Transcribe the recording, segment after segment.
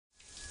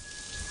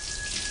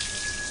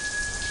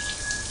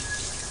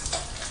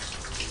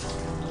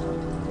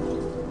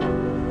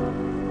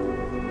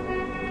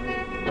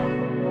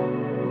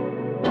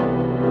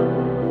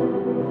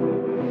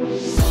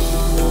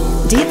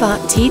DEEBOT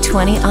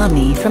T20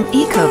 OMNI from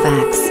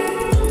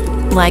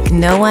ECOVACS. Like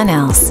no one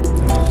else.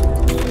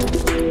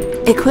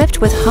 Equipped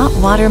with hot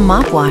water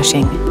mop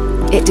washing,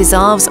 it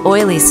dissolves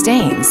oily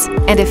stains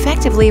and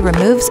effectively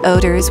removes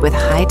odors with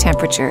high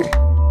temperature.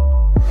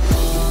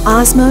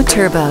 Osmo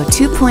Turbo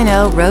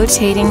 2.0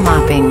 rotating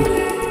mopping,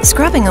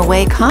 scrubbing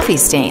away coffee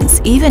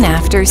stains even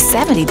after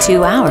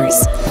 72 hours.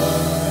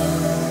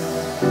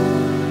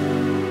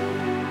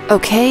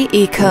 Okay,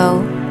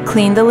 Eco,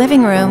 clean the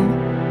living room.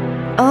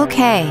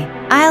 Okay,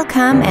 I'll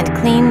come and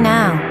clean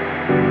now.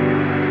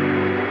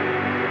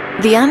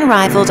 The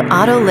unrivaled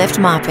auto lift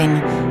mopping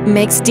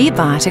makes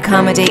DEEBOT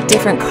accommodate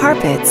different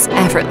carpets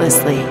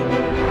effortlessly.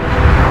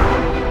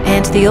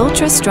 And the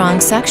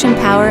ultra-strong suction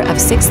power of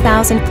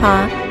 6,000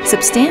 PA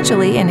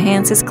substantially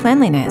enhances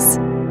cleanliness.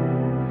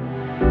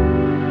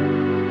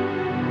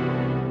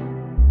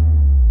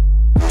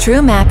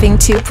 True Mapping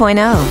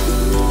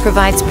 2.0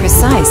 provides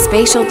precise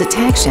spatial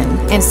detection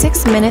and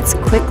 6 minutes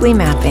quickly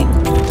mapping,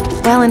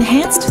 while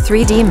enhanced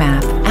 3D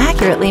map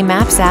accurately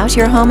maps out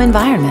your home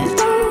environment.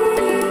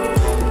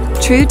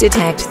 True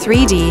Detect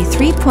 3D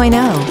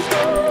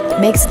 3.0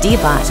 makes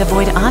DEEBOT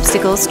avoid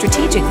obstacles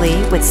strategically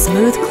with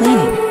smooth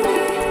cleaning.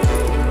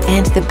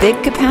 And the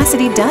big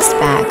capacity dust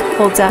bag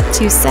holds up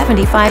to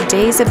 75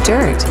 days of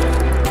dirt.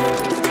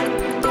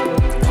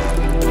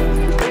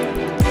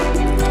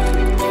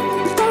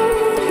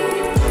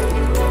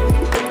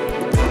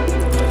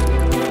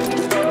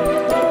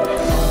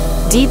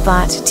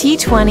 DEEBOT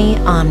T20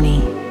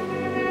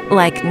 OMNI.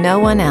 Like no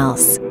one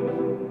else.